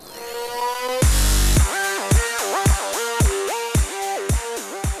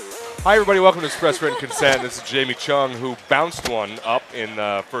Hi, everybody. Welcome to Express Written Consent. This is Jamie Chung, who bounced one up in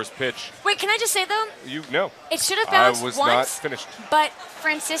the first pitch. Wait, can I just say, though? No. It should have bounced I was once, not finished. But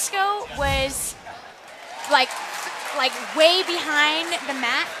Francisco was, like way behind the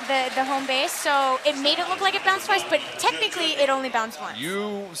mat, the home base, so it made it look like it bounced twice, but technically it only bounced once.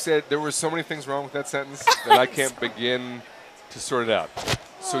 You said there were so many things wrong with that sentence that I can't begin to sort it out.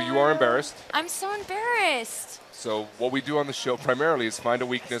 So you are embarrassed. I'm so embarrassed. So what we do on the show primarily is find a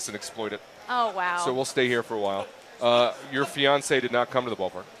weakness and exploit it. Oh, wow. So we'll stay here for a while. Your fiancé did not come to the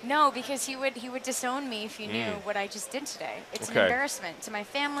ballpark. No, because he would disown me if he knew what I just did today. It's an embarrassment to my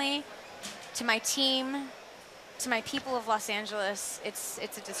family, to my team, to my people of Los Angeles. It's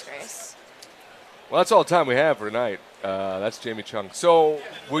a disgrace. Well, that's all the time we have for tonight. That's Jamie Chung. So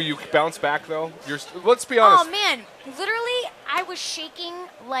will you bounce back, though? Let's be honest. Oh, man. Literally, I was shaking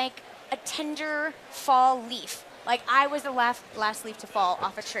like a tender fall leaf. Like I was the last leaf to fall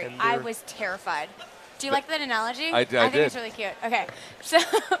off a tree. I was terrified. Do you like that analogy? I think did. It's really cute. Okay, so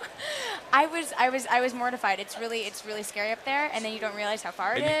I was mortified. It's really scary up there, and then you don't realize how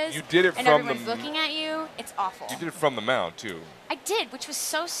far it is. You did it and from everyone's looking at you. It's awful. You did it from the mound too. I did, which was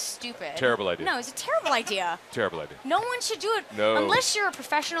so stupid. Terrible idea. No, it's a terrible idea. Terrible idea. No one should do it. No. Unless you're a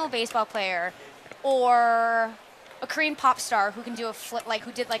professional baseball player or a Korean pop star who can do a flip, like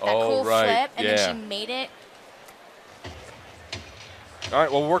who did like that cool flip, and then she made it. All right,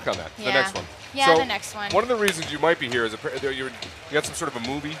 well, we'll work on that. Yeah. The next one. Yeah, so the next one. One of the reasons you might be here is you got some sort of a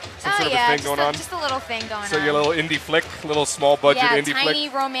movie, some sort of yeah, a thing going on. Just a little thing going on. So you're a little indie flick, a little small budget indie flick. Yeah, tiny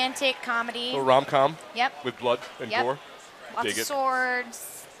romantic comedy. A little rom-com. Yep. With blood and gore. Lots of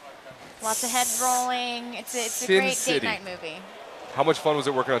swords. Lots of heads rolling. It's a great date night movie. How much fun was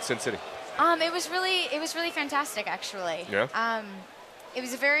it working on Sin City? It was really fantastic, actually. Yeah. It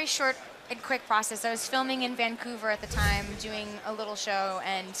was a very short and quick process. I was filming in Vancouver at the time, doing a little show,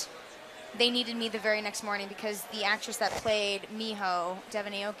 and they needed me the very next morning because the actress that played Miho,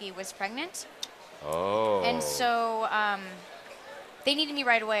 Devon Aoki, was pregnant. Oh. And so they needed me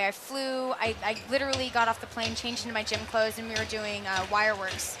right away. I flew. I literally got off the plane, changed into my gym clothes, and we were doing wire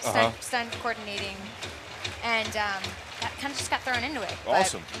works, stunt coordinating. And that kind of just got thrown into it.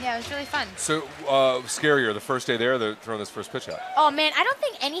 Awesome. But, yeah, it was really fun. So scarier, the first day there, they're throwing this first pitch out. Oh, man, I don't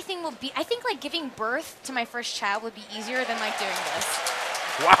think anything will be. I think, like, giving birth to my first child would be easier than, like, doing this.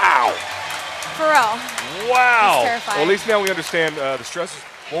 Wow. For real. Wow. It's terrifying. Well, at least now we understand the stresses.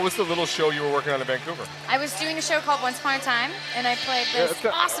 What was the little show you were working on in Vancouver? I was doing a show called Once Upon a Time, and I played this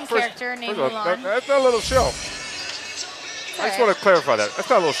awesome character named Mulan. That's not a little show. I just want to clarify that. That's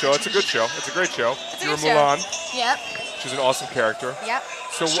not a little show. It's a good show. It's a great show. It's a you were good show. Mulan. Yep. She's an awesome character. Yep.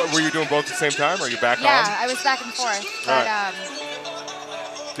 So what, were you doing both at the same time, or are you back on? Yeah, I was back and forth. But,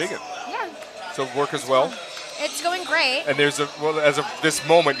 dig it. Yeah. So work as well? It's going great. And there's as of this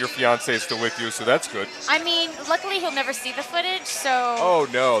moment, your fiance is still with you, so that's good. I mean, luckily he'll never see the footage, so. Oh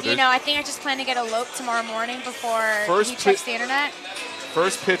no! You know, I think I just plan to get eloped tomorrow morning before he checks the internet.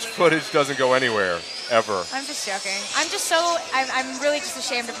 First pitch footage doesn't go anywhere ever. I'm just joking. I'm really just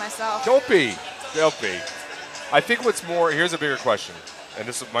ashamed of myself. Don't be. I think what's more. Here's a bigger question, and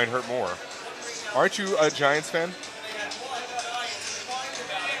this might hurt more. Aren't you a Giants fan?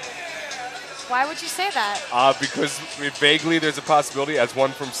 Why would you say that? Because vaguely there's a possibility, as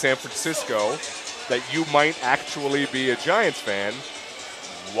one from San Francisco, that you might actually be a Giants fan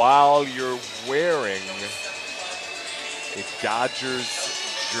while you're wearing a Dodgers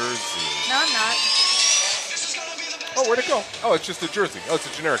jersey. No, I'm not. Oh, where'd it go? Oh, it's just a jersey. Oh, it's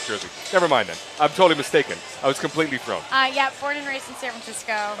a generic jersey. Never mind then. I'm totally mistaken. I was completely thrown. Yeah, born and raised in San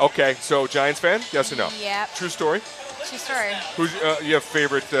Francisco. Okay, so Giants fan? Yes or no? Yep. True story? True story. Who's you have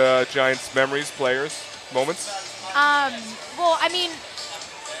favorite Giants memories, players, moments? Well, I mean,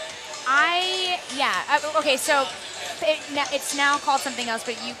 okay, so it's now called something else,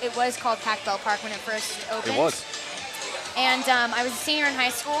 but it was called Pac-Bell Park when it first opened. It was. And I was a senior in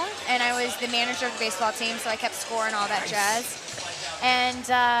high school, and I was the manager of the baseball team, so I kept score and all that jazz. And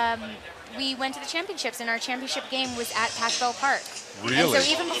we went to the championships, and our championship game was at Pac-Bell Park. Really? And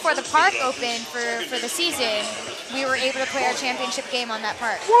so even before the park opened for the season, we were able to play our championship game on that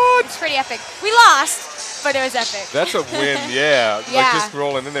park. What? It's pretty epic. We lost, but it was epic. That's a win, yeah. Yeah. Like just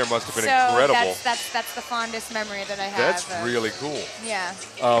rolling in there must have been incredible. That's the fondest memory that I have. That's really cool. Yeah.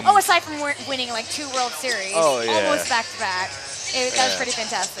 Aside from winning like 2 World Series, almost back to back, that was pretty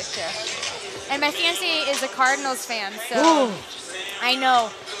fantastic too. And my fiance is a Cardinals fan, so I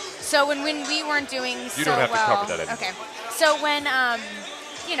know. So when we weren't doing so well. You don't have to cover that anymore. Okay. So when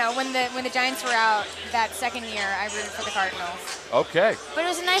you know, when the Giants were out that second year, I rooted for the Cardinals. Okay. But it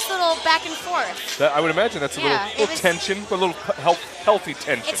was a nice little back and forth. I would imagine that's a little tension, but a little healthy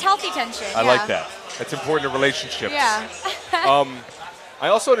tension. It's healthy tension. I like that. That's important in relationships. Yeah. I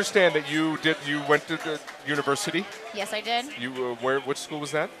also understand that you went to the university. Yes, I did. Which school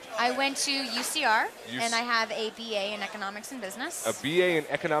was that? I went to UCR, and I have a BA in economics and business. A BA in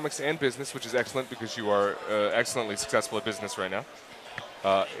economics and business, which is excellent because you are excellently successful at business right now.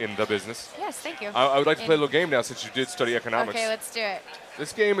 In the business. Yes, thank you. I would like to play a little game now since you did study economics. Okay, let's do it.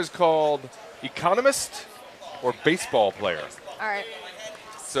 This game is called Economist or Baseball Player. All right.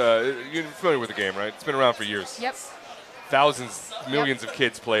 You're familiar with the game, right? It's been around for years. Yep. Thousands, millions of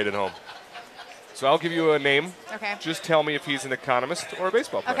kids play it at home. So I'll give you a name. Okay. Just tell me if he's an economist or a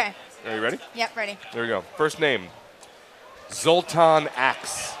baseball player. Okay. Are you ready? Yep, ready. There we go. First name, Zoltan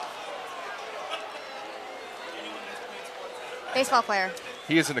Axe. Baseball player.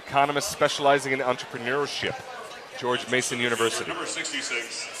 He is an economist specializing in entrepreneurship. George Mason University. Number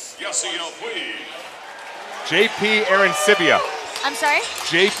 66, Yasiel Puig. J.P. Arancibia. I'm sorry?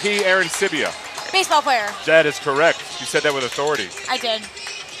 J.P. Arancibia. Baseball player. That is correct. You said that with authority. I did.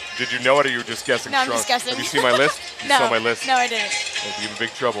 Did you know it or you were just guessing No, I'm strong? just guessing. Have you seen my list? You No. saw my list? No, I didn't. You're in big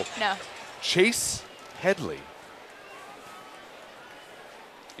trouble. No. Chase Headley.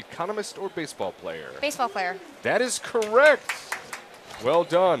 Economist or baseball player? Baseball player. That is correct. Well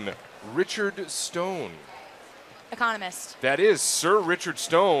done. Richard Stone. Economist. That is Sir Richard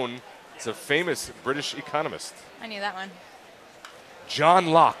Stone. It's a famous British economist. I knew that one. John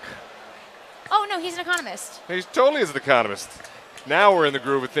Locke. Oh, no, he's an economist. He totally is an economist. Now we're in the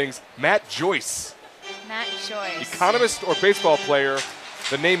groove of things. Matt Joyce. Matt Joyce. Economist or baseball player.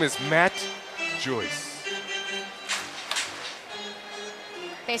 The name is Matt Joyce.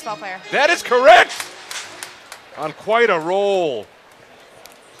 Baseball player. That is correct. On quite a roll.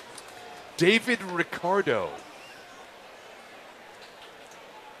 David Ricardo.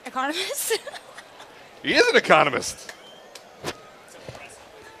 Economist? He is an economist.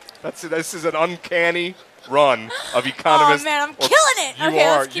 This is an uncanny run of economists. Oh, man, I'm or- killing it. You Okay,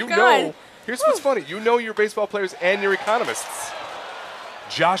 are. let's keep You going. know. Here's what's funny. You know your baseball players and your economists.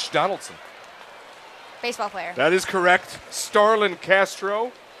 Josh Donaldson. Baseball player. That is correct. Starlin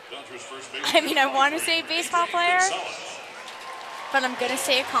Castro. Dodgers first base. I mean, I want to say baseball player, but I'm going to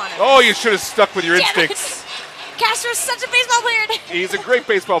say economist. Oh, you should have stuck with your Damn it. instincts. Castro's such a baseball player. He's a great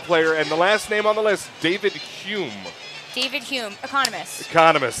baseball player. And the last name on the list, David Hume. David Hume, economist.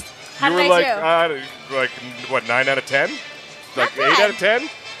 Economist. How You did were I like, what, 9 out of 10? Like Not 8 bad. out of 10?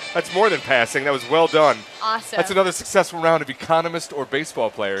 That's more than passing. That was well done. Awesome. That's another successful round of economist or baseball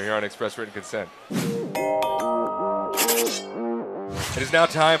player here on Express Written Consent. It is now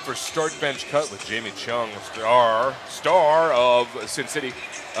time for Start Bench Cut with Jamie Chung, star of Sin City,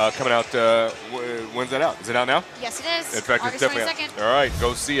 coming out. When's that out? Is it out now? Yes, it is. In fact, August it's definitely 22nd. out. All right,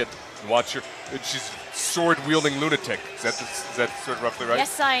 go see it. And watch her. She's sword-wielding lunatic. Is that sort of roughly right?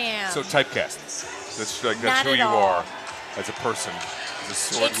 Yes, I am. So typecast. That's Not who at you all. are as a person, as a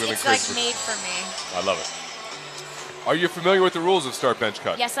sword-wielding it's like creature. made for me. I love it. Are you familiar with the rules of Start Bench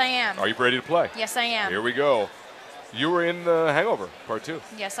Cut? Yes, I am. Are you ready to play? Yes, I am. Here we go. You were in the Hangover, Part 2.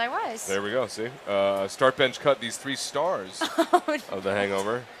 Yes, I was. There we go, see? Start Bench Cut, these 3 stars of the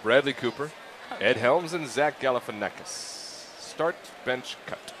Hangover. Bradley Cooper, Ed Helms, and Zach Galifianakis. Start Bench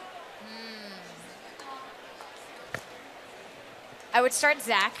Cut. I would start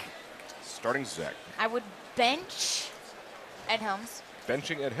Zach. Starting Zach. I would bench Ed Helms.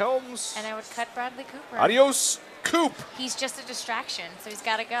 Benching Ed Helms. And I would cut Bradley Cooper. Adios, Coop. He's just a distraction, so he's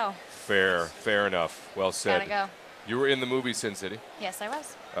got to go. Fair enough. Well said. Gotta go. You were in the movie Sin City. Yes, I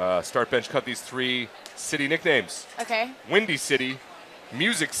was. Start Bench Cut, these 3 city nicknames. Okay. Windy City,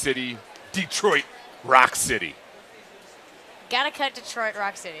 Music City, Detroit, Rock City. Gotta cut Detroit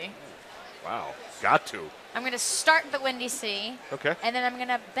Rock City. Wow, got to. I'm gonna start the Windy City. Okay. And then I'm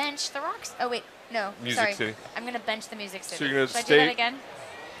gonna bench the Rocks. Oh wait, no. Music sorry. City. I'm gonna bench the Music City. So you're gonna Should I do stay- that again?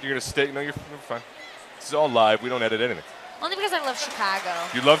 You're going to stay. No, you're fine. This is all live. We don't edit anything. Only because I love Chicago.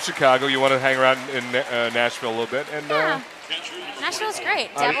 You love Chicago. You want to hang around in Nashville a little bit. And Yeah. Nashville's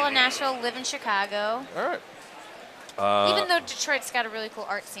great. Devil in Nashville, live in Chicago. all right. Even though Detroit's got a really cool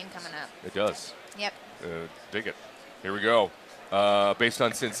art scene coming up. It does. Yep. Dig it. Here we go. Based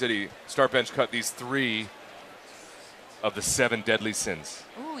on Sin City, Start Bench Cut, these 3 of the 7 deadly sins.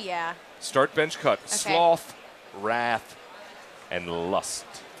 Ooh, yeah. Start Bench Cut, sloth, wrath, and lust.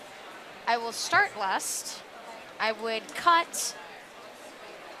 I will start lust. I would cut.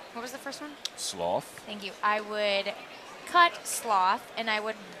 What was the first one? Sloth. Thank you. I would cut sloth, and I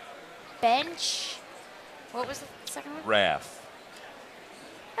would bench. What was the second one? Wrath.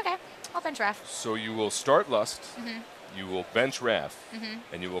 Okay, I'll bench Raph. So you will start Lust, you will bench Raph,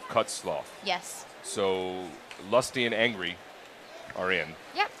 and you will cut Sloth. Yes. So Lusty and Angry are in,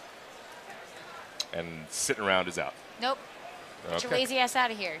 Yep. and sitting around is out. Nope. Get your Okay. lazy ass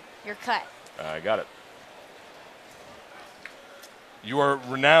out of here. You're cut. I got it. You are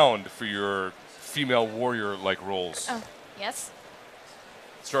renowned for your female warrior-like roles. Oh, yes.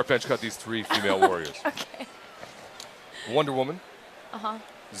 Start, bench, cut these 3 female warriors. Okay. Wonder Woman, Uh-huh.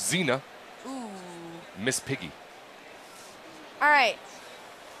 Xena, Ooh. Miss Piggy. All right.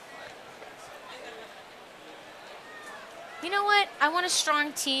 You know what? I want a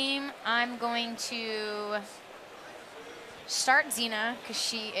strong team. I'm going to start Xena because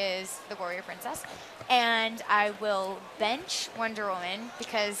she is the warrior princess, and I will bench Wonder Woman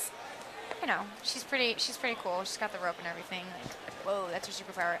because, you know, she's pretty cool. She's got the rope and everything. Like, whoa, that's her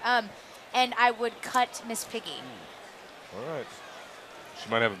superpower. And I would cut Miss Piggy. All right. She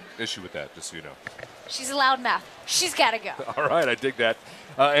might have an issue with that, just so you know. She's a loud mouth. She's got to go. All right, I dig that.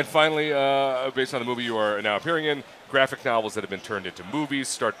 And finally, based on the movie you are now appearing in, graphic novels that have been turned into movies,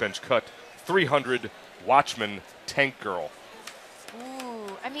 start, bench, cut, 300, Watchmen, Tank Girl.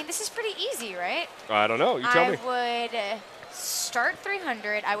 Ooh, I mean, this is pretty easy, right? I don't know. You tell me. I would start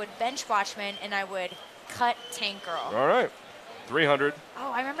 300, I would bench Watchmen, and I would cut Tank Girl. All right. 300.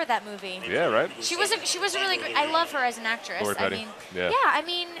 Oh, I remember that movie. Yeah, right? She was really great. I love her as an actress. Lori Petty. I mean, Yeah. I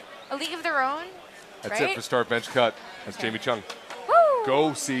mean, A League of Their Own. That's right? it for start, bench, cut. That's Okay. Jamie Chung. Woo!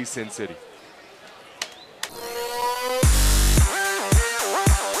 Go see Sin City.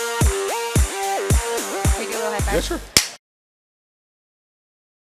 Can we do a little high five? Yeah, sure.